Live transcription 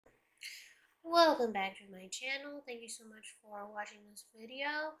Welcome back to my channel. Thank you so much for watching this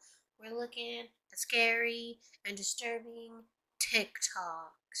video. We're looking at scary and disturbing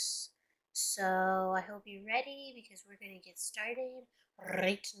TikToks. So I hope you're ready because we're going to get started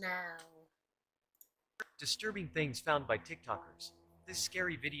right now. Disturbing things found by TikTokers. This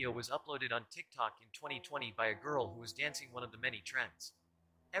scary video was uploaded on TikTok in 2020 by a girl who was dancing one of the many trends.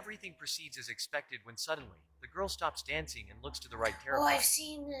 Everything proceeds as expected when suddenly, the girl stops dancing and looks to the right terrified. Oh, I've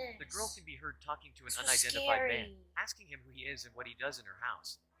seen this. The girl can be heard talking to an So unidentified scary. man, asking him who he is and what he does in her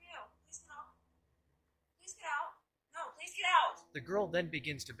house. Please get out. Please get out. No, please get out. The girl then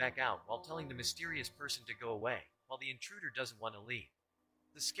begins to back out while telling the mysterious person to go away, while the intruder doesn't want to leave.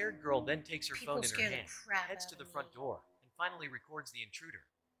 The scared girl then takes her phone in her hand, heads to the front door, and finally records the intruder,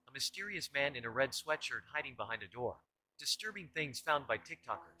 a mysterious man in a red sweatshirt hiding behind a door. Disturbing things found by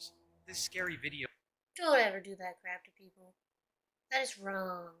TikTokers. This scary video. Don't ever do that crap to people. That is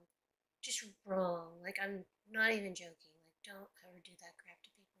wrong. Just wrong. Like, I'm not even joking. Like, don't ever do that crap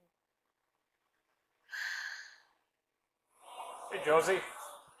to people. Hey, Josie.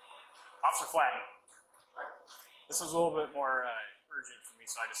 Officer Flatton. This is a little bit more urgent for me,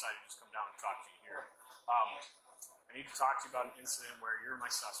 so I decided to just come down and talk to you here. I need to talk to you about an incident where you're my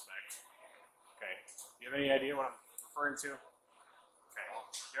suspect. Okay. Do you have any idea what I'm referring to? Okay.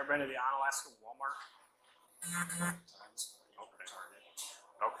 You ever been to the Onalaska Walmart? Okay.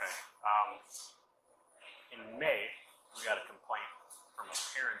 Okay. In May, we got a complaint from a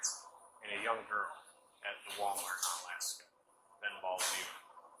parent and a young girl at the Walmart in Alaska that involves you.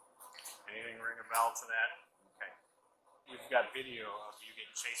 Anything ring a bell to that? Okay. We've got video of you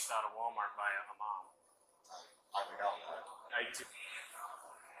getting chased out of Walmart by a mom. I forgot that. I do.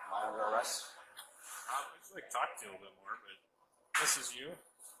 Am I under arrest? I'd like to talk to you a little bit more, but this is you?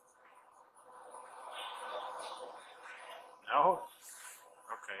 No?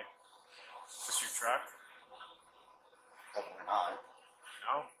 Okay. Is this your truck? Definitely not.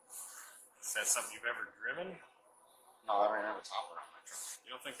 No? Is that something you've ever driven? No, I don't even have a topper on my truck.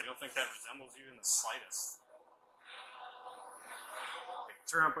 You don't think that resembles you in the slightest? Okay,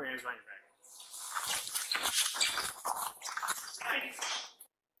 turn around, put your hands behind your back.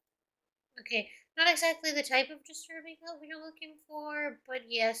 Okay, not exactly the type of disturbing that we're looking for, but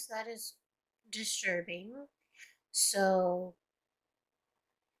yes, that is disturbing. So,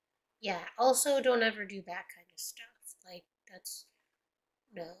 yeah, also don't ever do that kind of stuff. Like,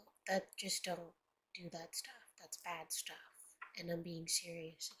 just don't do that stuff. That's bad stuff. And I'm being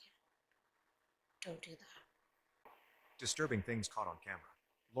serious again. Don't do that. Disturbing things caught on camera.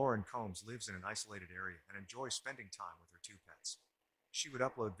 Lauren Combs lives in an isolated area and enjoys spending time with her two pets. She would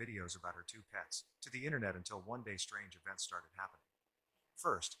upload videos about her two pets to the internet until one day strange events started happening.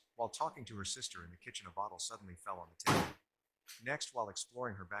 First, while talking to her sister in the kitchen, a bottle suddenly fell on the table. Next, while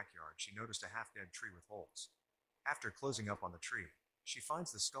exploring her backyard, she noticed a half-dead tree with holes. After closing up on the tree, she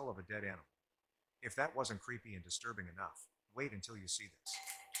finds the skull of a dead animal. If that wasn't creepy and disturbing enough, wait until you see this.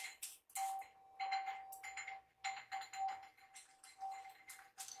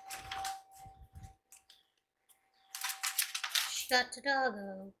 She got to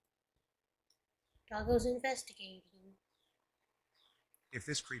Doggo. Doggo's investigating. If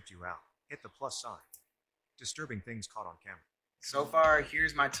this creeped you out, hit the plus sign. Disturbing things caught on camera. So far,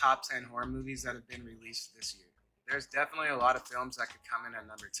 here's my top 10 horror movies that have been released this year. There's definitely a lot of films that could come in at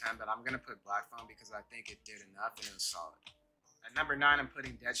number 10, but I'm going to put Black Phone because I think it did enough and it was solid. At number 9, I'm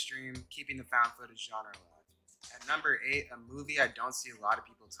putting Deadstream, keeping the found footage genre alive. At number 8, a movie I don't see a lot of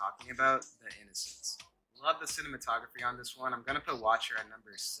people talking about, The Innocents. Love the cinematography on this one. I'm going to put Watcher at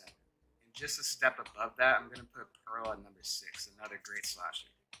number 7. And just a step above that, I'm going to put Pearl at number 6, another great slasher.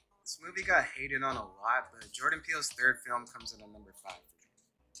 This movie got hated on a lot, but Jordan Peele's third film comes in at number 5 for me.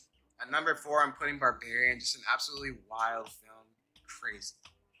 At number 4, I'm putting Barbarian, just an absolutely wild film, crazy.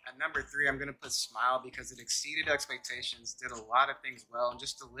 At number 3, I'm going to put Smile because it exceeded expectations, did a lot of things well, and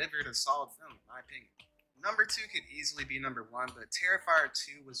just delivered a solid film, in my opinion. Number 2 could easily be number 1, but Terrifier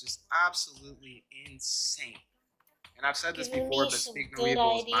 2 was just absolutely insane. And I've said this before, but Speak No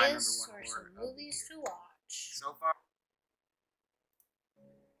Evil is my number 1 horror of the year. To watch. So far.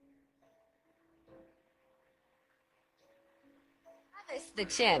 Travis the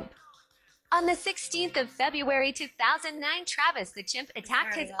Chimp. On the 16th of February 2009, Travis the Chimp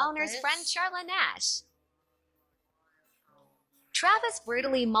attacked his owner's friend Charla Nash. Travis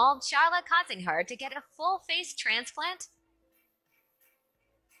brutally mauled Charla, causing her to get a full face transplant.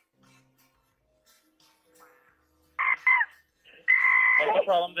 What's the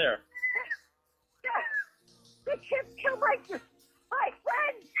problem there? The chimp killed my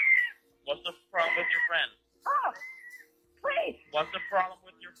friend. What's the problem with your friend? Oh, please. What's the problem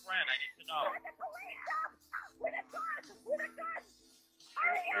with your friend? friend. I need to know. Let the police up! With a gun! With a gun!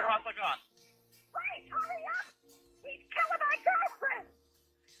 Hurry up! Who has the gun? Please, hurry up! He's killing my girlfriend!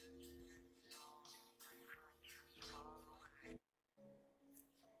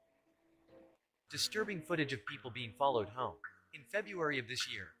 Disturbing footage of people being followed home. In February of this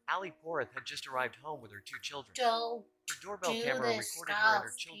year, Ali Porath had just arrived home with her 2 children. Don't Her doorbell do camera this recorded her and her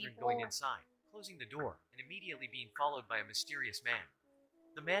stuff, children people. going inside, closing the door, and immediately being followed by a mysterious man.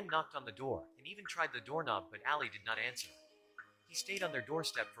 The man knocked on the door and even tried the doorknob, but Ali did not answer. He stayed on their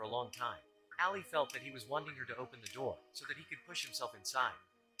doorstep for a long time. Ali felt that he was wanting her to open the door so that he could push himself inside.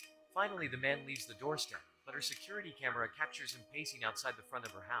 Finally, the man leaves the doorstep, but her security camera captures him pacing outside the front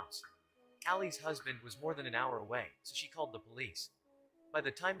of her house. Ali's husband was more than an hour away, so she called the police. By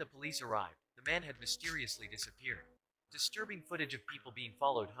the time the police arrived, the man had mysteriously disappeared. Disturbing footage of people being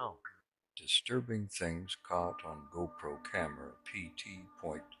followed home. Disturbing things caught on GoPro camera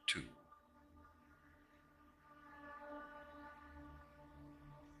PT.2.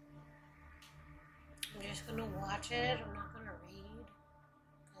 I'm just gonna watch it. I'm not gonna read.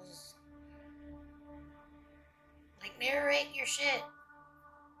 Because, like, narrate your shit.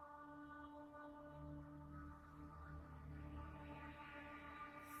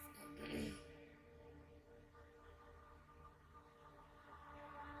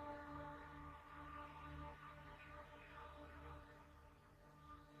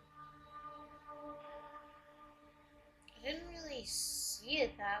 I didn't really see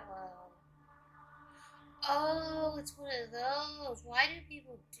it that well. Oh, it's one of those. Why do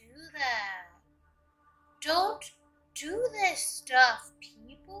people do that? Don't do this stuff,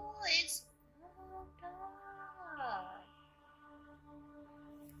 people. It's fucked up.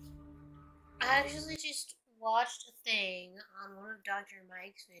 I actually just watched a thing on one of Dr.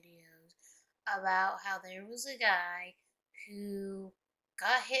 Mike's videos about how there was a guy who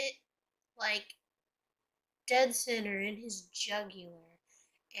got hit, like, dead center in his jugular,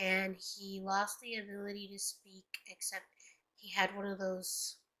 and he lost the ability to speak, except he had one of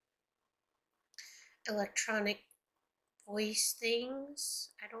those electronic voice things.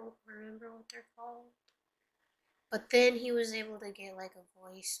 I don't remember what they're called. But then he was able to get like a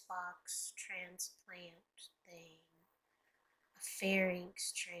voice box transplant thing, a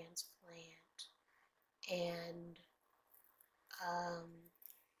pharynx transplant, and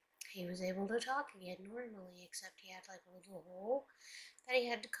he was able to talk again normally, except he had like a little hole that he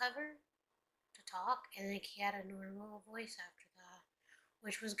had to cover to talk, and like he had a normal voice after that,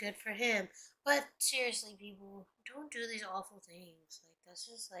 which was good for him. But seriously, people, don't do these awful things. Like, that's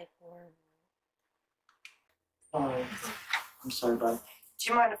just like horrible. I'm sorry, bud. Do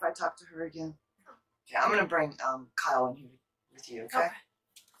you mind if I talk to her again? Okay, I'm gonna bring Kyle in here with you, okay?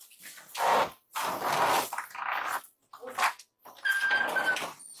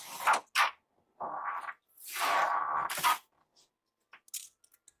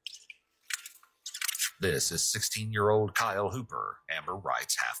 This is 16-year-old Kyle Hooper, Amber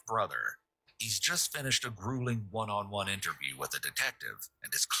Wright's half-brother. He's just finished a grueling one-on-one interview with a detective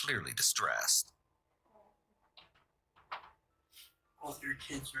and is clearly distressed. Both your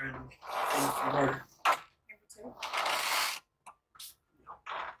kids are in for murder.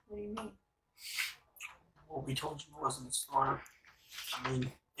 What do you mean? Well, we told you it wasn't a storm. I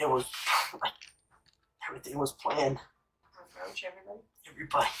mean, it was like everything was planned. Approach everybody?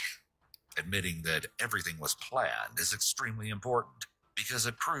 Everybody. Admitting that everything was planned is extremely important because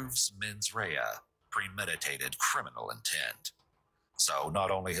it proves mens rea, premeditated criminal intent. So not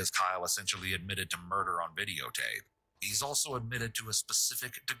only has Kyle essentially admitted to murder on videotape, he's also admitted to a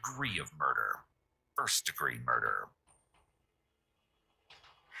specific degree of murder. First-degree murder.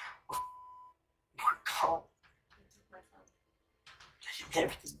 We're calling.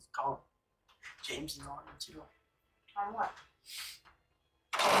 Everything's gone. James is on it too. On what?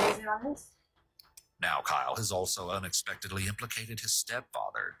 Is it on this? Now Kyle has also unexpectedly implicated his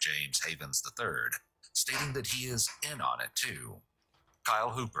stepfather, James Havens III, stating that he is in on it too.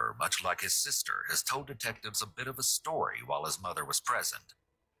 Kyle Hooper, much like his sister, has told detectives a bit of a story while his mother was present.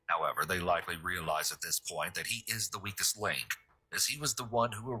 However, they likely realize at this point that he is the weakest link, as he was the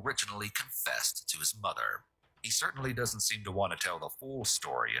one who originally confessed to his mother. He certainly doesn't seem to want to tell the full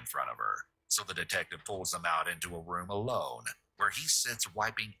story in front of her, so the detective pulls him out into a room alone, where he sits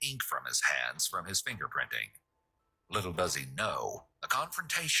wiping ink from his hands from his fingerprinting. Little does he know, a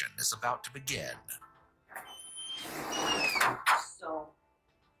confrontation is about to begin. So,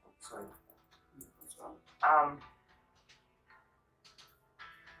 sorry. What's wrong?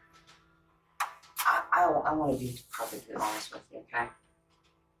 I want to be perfectly honest with you, okay?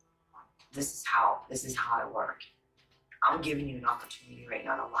 This is how I work. I'm giving you an opportunity right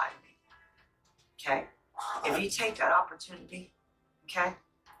now to lie to me. Okay? If you take that opportunity, okay,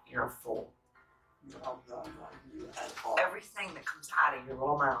 you're a fool. Everything that comes out of your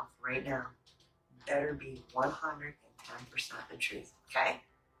little mouth right now better be 110% the truth, okay?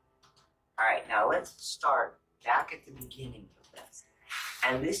 All right, now let's start back at the beginning of this.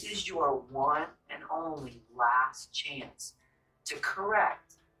 And this is your one and only last chance to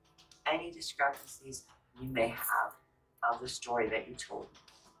correct any discrepancies you may have of the story that you told me.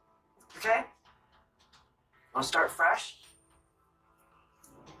 Okay? Want to start fresh?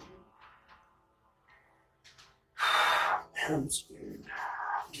 I'm scared.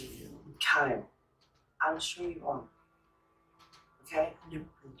 Kyle, I'm sure you are. Okay? I don't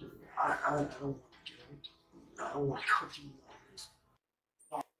want to do it. I don't want to go through all this.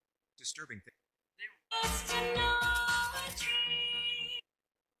 Disturbing thing.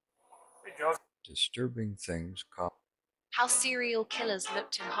 Hey, Joe. Disturbing things caught. How serial killers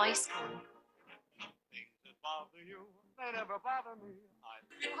looked in high school. They never bother me. I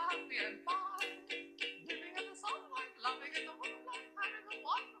feel happy and fine, living in the sunlight, loving in the moonlight, having a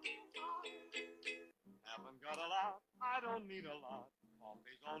wonderful time. Haven't got a lot, I don't need a lot.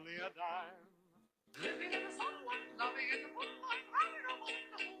 Coffee's only a dime. Living in the sunlight, loving in the moonlight, having a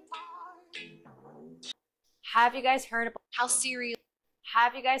wonderful time. Have you guys heard about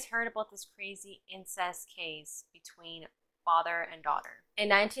Have you guys heard about this crazy incest case between father and daughter? In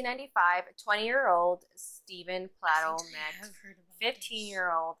 1995, 20-year-old Stephen Plato met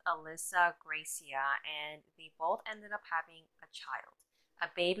 15-year-old Alyssa Gracia, and they both ended up having a child, a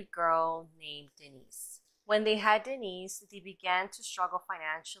baby girl named Denise. When they had Denise, they began to struggle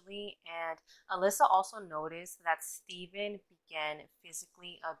financially, and Alyssa also noticed that Stephen began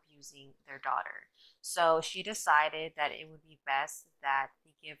physically abusing their daughter. So she decided that it would be best that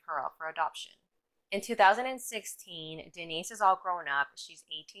they give her up for adoption. In 2016, Denise is all grown up. She's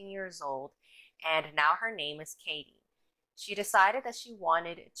 18 years old, and now her name is Katie. She decided that she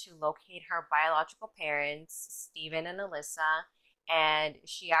wanted to locate her biological parents, Stephen and Alyssa, and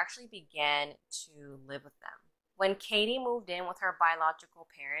she actually began to live with them. When Katie moved in with her biological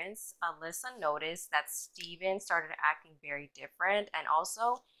parents, Alyssa noticed that Stephen started acting very different, and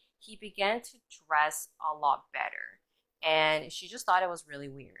also he began to dress a lot better, and she just thought it was really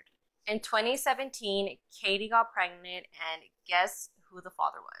weird. In 2017, Katie got pregnant, and guess who the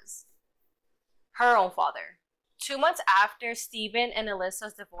father was? Her own father. 2 months after Stephen and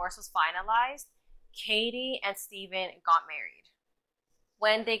Alyssa's divorce was finalized, Katie and Stephen got married.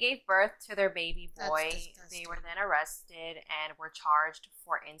 When they gave birth to their baby boy, they were then arrested and were charged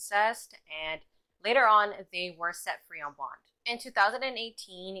for incest, and later on, they were set free on bond. In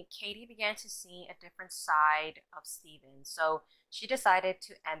 2018, Katie began to see a different side of Stephen, so she decided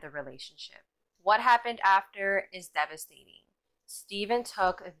to end the relationship. What happened after is devastating. Stephen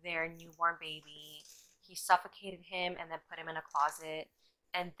took their newborn baby, he suffocated him and then put him in a closet,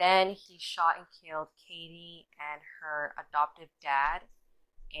 and then he shot and killed Katie and her adoptive dad,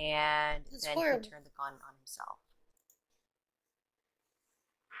 and then he turned the gun on himself.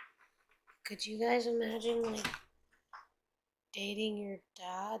 Could you guys imagine, like, dating your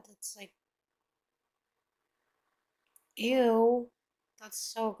dad? That's like, ew. That's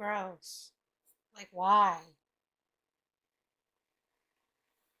so gross. Like, why?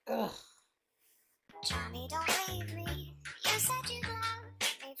 Ugh. Johnny, don't leave me. You said you'd love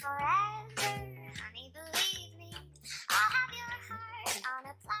me forever. Honey, believe me. I'll have your heart on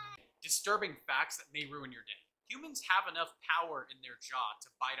a platter. Disturbing facts that may ruin your day. Humans have enough power in their jaw to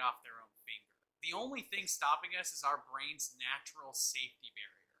bite off their own finger. The only thing stopping us is our brain's natural safety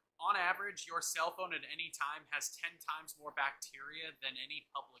barrier. On average, your cell phone at any time has 10 times more bacteria than any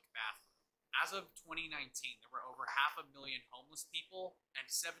public bathroom. As of 2019, there were over 500,000 homeless people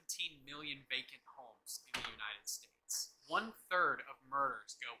and 17 million vacant homes in the United States. 1/3 of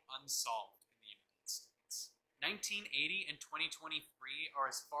murders go unsolved in the United States. 1980 and 2023 are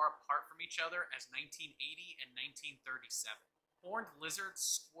as far apart from each other as 1980 and 1937. Horned lizards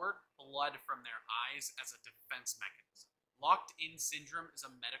squirt blood from their eyes as a defense mechanism. Locked-in syndrome is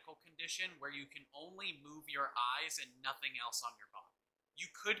a medical condition where you can only move your eyes and nothing else on your body. You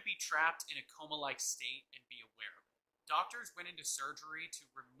could be trapped in a coma-like state and be aware of it. Doctors went into surgery to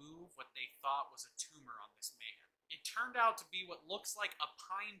remove what they thought was a tumor on this man. It turned out to be what looks like a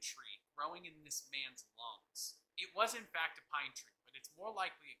pine tree growing in this man's lungs. It was in fact a pine tree, but it's more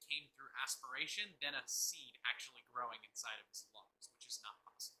likely it came through aspiration than a seed actually growing inside of his lungs, which is not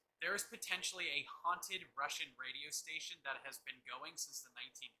possible. There is potentially a haunted Russian radio station that has been going since the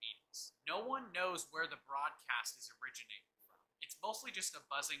 1980s. No one knows where the broadcast is originating from. It's mostly just a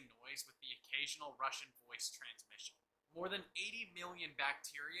buzzing noise with the occasional Russian voice transmission. More than 80 million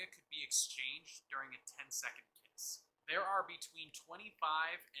bacteria could be exchanged during a 10-second kiss. There are between 25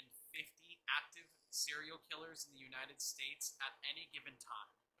 and 50 active serial killers in the United States at any given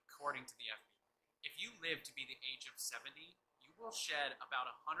time, according to the FBI. If you live to be the age of 70, you will shed about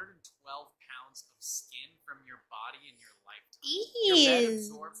 112 pounds of skin from your body in your lifetime. Your bed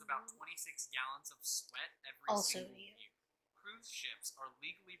absorbs about 26 gallons of sweat every single year. Cruise ships are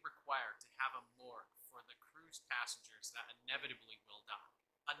legally required to have a morgue for the cruise passengers that inevitably will die.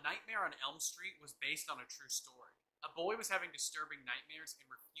 A Nightmare on Elm Street was based on a true story. A boy was having disturbing nightmares and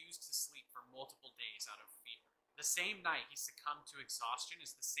refused to sleep for multiple days out of fear. The same night he succumbed to exhaustion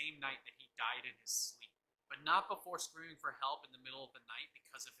is the same night that he died in his sleep, but not before screaming for help in the middle of the night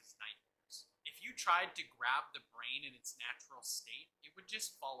because of his nightmares. If you tried to grab the brain in its natural state, it would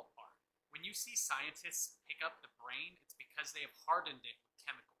just fall apart. When you see scientists pick up the brain, it's because they have hardened it with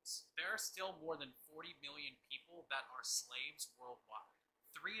chemicals. There are still more than 40 million people that are slaves worldwide.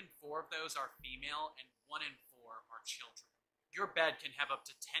 3 in 4 of those are female, and 1 in 4 are children. Your bed can have up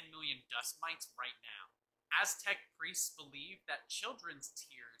to 10 million dust mites right now. Aztec priests believed that children's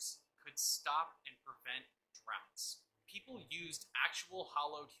tears could stop and prevent droughts. People used actual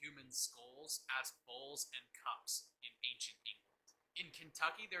hollowed human skulls as bowls and cups in ancient England. In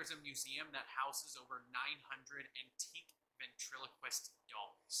Kentucky, there's a museum that houses over 900 antique ventriloquist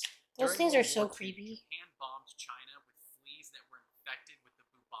dolls. Those things are so creepy. Japan bombed China with fleas that were infected with the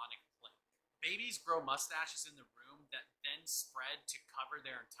bubonic plague. Babies grow mustaches in the room that then spread to cover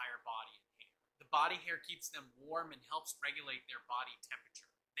their entire body in hair. The body hair keeps them warm and helps regulate their body temperature.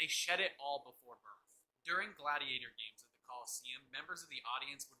 They shed it all before birth. During gladiator games at the Colosseum, members of the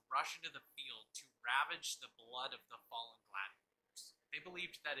audience would rush into the field to ravage the blood of the fallen gladiators. They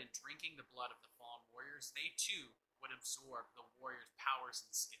believed that in drinking the blood of the fallen warriors, they too would absorb the warriors' powers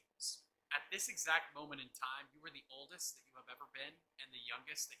and skills. At this exact moment in time, you are the oldest that you have ever been and the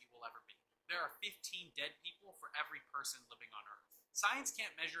youngest that you will ever be. There are 15 dead people for every person living on Earth. Science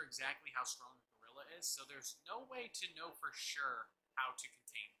can't measure exactly how strong a gorilla is, so there's no way to know for sure how to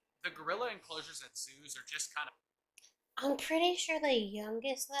contain it. The gorilla enclosures at zoos are just kind of... I'm pretty sure the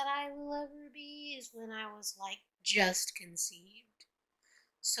youngest that I will ever be is when I was, like, just conceived.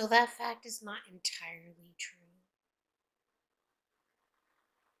 So that fact is not entirely true.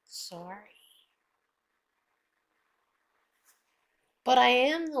 Sorry. But I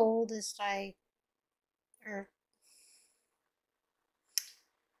am the oldest I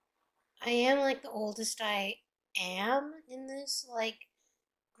am, like, the oldest I am in this, like,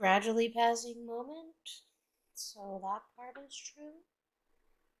 gradually passing moment. So that part is true.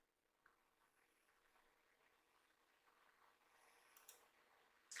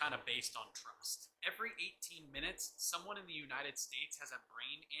 Kind of based on trust. Every 18 minutes, someone in the United States has a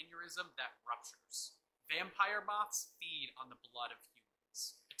brain aneurysm that ruptures. Vampire moths feed on the blood of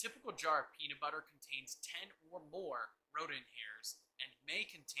humans. A typical jar of peanut butter contains 10 or more rodent hairs and may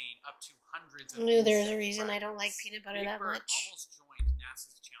contain up to hundreds of I knew there's a reason I don't like peanut butter that much. Almost joined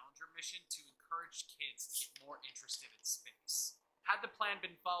NASA's Challenger mission to encourage kids to get more interested in space. Had the plan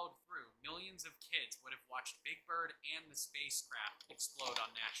been followed through, millions of kids would have watched Big Bird and the spacecraft explode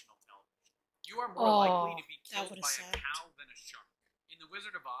on national television. You are more likely to be killed by a cow than a shark. In The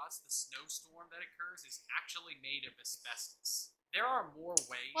Wizard of Oz, the snowstorm that occurs is actually made of asbestos. There are more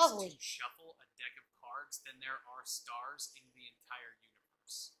ways to shuffle a deck of cards than there are stars in the entire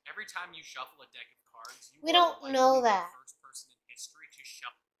universe. Every time you shuffle a deck of cards, you are likely the first person in history to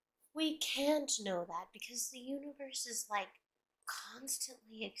shuffle. We can't know that because the universe is, like,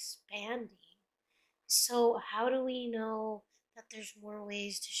 constantly expanding. So how do we know that there's more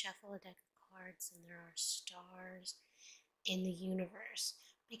ways to shuffle a deck of cards than there are stars in the universe?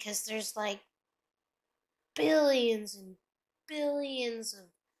 Because there's, like, billions and billions of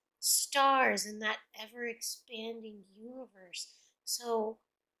stars in that ever-expanding universe. So,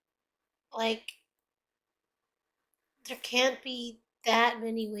 like, there can't be that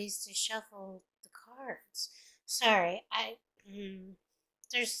many ways to shuffle the cards. Sorry,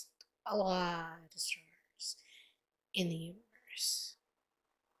 there's a lot of stars in the universe.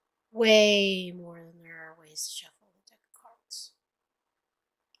 Way more than there are ways to shuffle the deck of cards.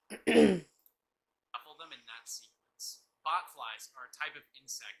 Shuffle them in that sequence. Botflies are a type of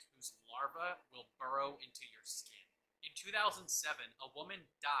insect whose larvae will burrow into your skin. In 2007, a woman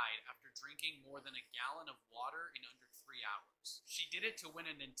died after drinking more than a gallon of water in under 3 hours. She did it to win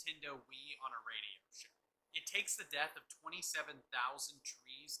a Nintendo Wii on a radio show. It takes the death of 27,000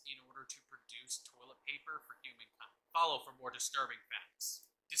 trees in order to produce toilet paper for humankind. Follow for more disturbing facts.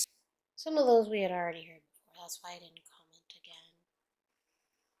 Some of those we had already heard before, that's why I didn't comment again.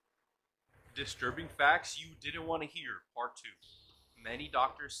 Disturbing facts you didn't want to hear, part 2. Many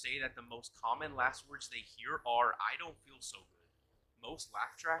doctors say that the most common last words they hear are, "I don't feel so good." Most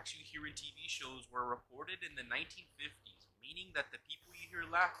laugh tracks you hear in TV shows were reported in the 1950s, meaning that the people you hear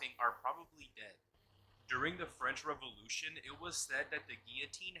laughing are probably dead. During the French Revolution, it was said that the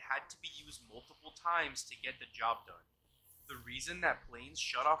guillotine had to be used multiple times to get the job done. The reason that planes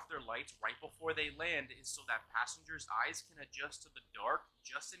shut off their lights right before they land is so that passengers' eyes can adjust to the dark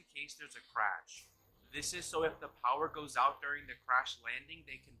just in case there's a crash. This is so if the power goes out during the crash landing,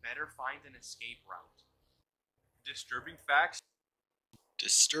 they can better find an escape route. Disturbing facts.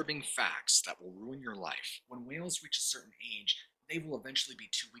 Disturbing facts that will ruin your life. When whales reach a certain age, they will eventually be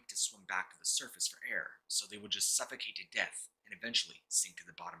too weak to swim back to the surface for air, so they will just suffocate to death and eventually sink to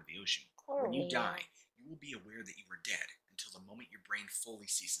the bottom of the ocean. When you die, you will be aware that you were dead until the moment your brain fully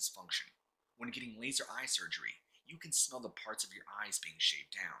ceases function. When getting laser eye surgery, you can smell the parts of your eyes being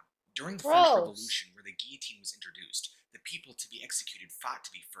shaved down. During the French Revolution, where the guillotine was introduced, the people to be executed fought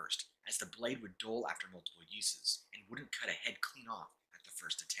to be first, as the blade would dull after multiple uses and wouldn't cut a head clean off at the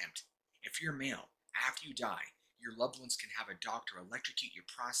first attempt. If you're male, after you die, your loved ones can have a doctor electrocute your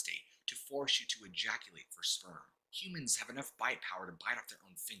prostate to force you to ejaculate for sperm. Humans have enough bite power to bite off their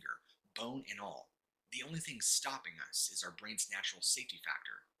own finger, bone and all. The only thing stopping us is our brain's natural safety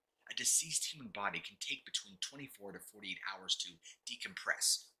factor. A deceased human body can take between 24 to 48 hours to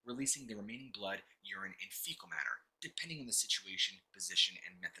decompress, releasing the remaining blood, urine, and fecal matter, depending on the situation, position,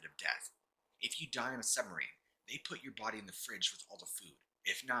 and method of death. If you die on a submarine, they put your body in the fridge with all the food.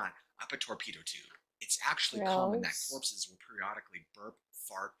 If not, up a torpedo tube. It's actually common that corpses will periodically burp,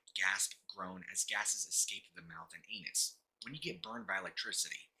 fart, gasp, groan as gases escape through the mouth and anus. When you get burned by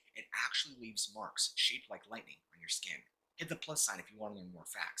electricity, it actually leaves marks shaped like lightning on your skin. Hit the plus sign if you want to learn more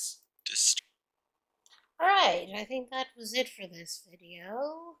facts. Alright, I think that was it for this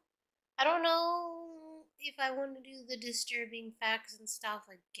video. I don't know if I want to do the disturbing facts and stuff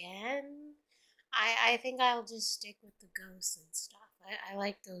again. I think I'll just stick with the ghosts and stuff. I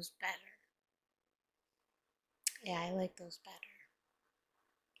like those better. Yeah, I like those better.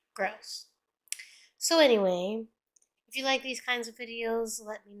 Gross. So anyway, if you like these kinds of videos,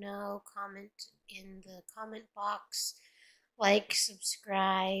 let me know. Comment in the comment box. Like,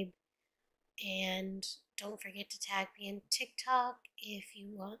 subscribe, and don't forget to tag me in TikTok if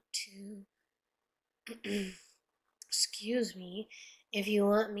you want to, excuse me, if you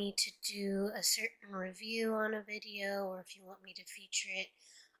want me to do a certain review on a video, or if you want me to feature it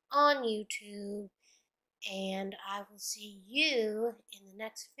on YouTube. And I will see you in the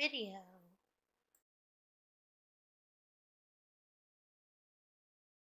next video.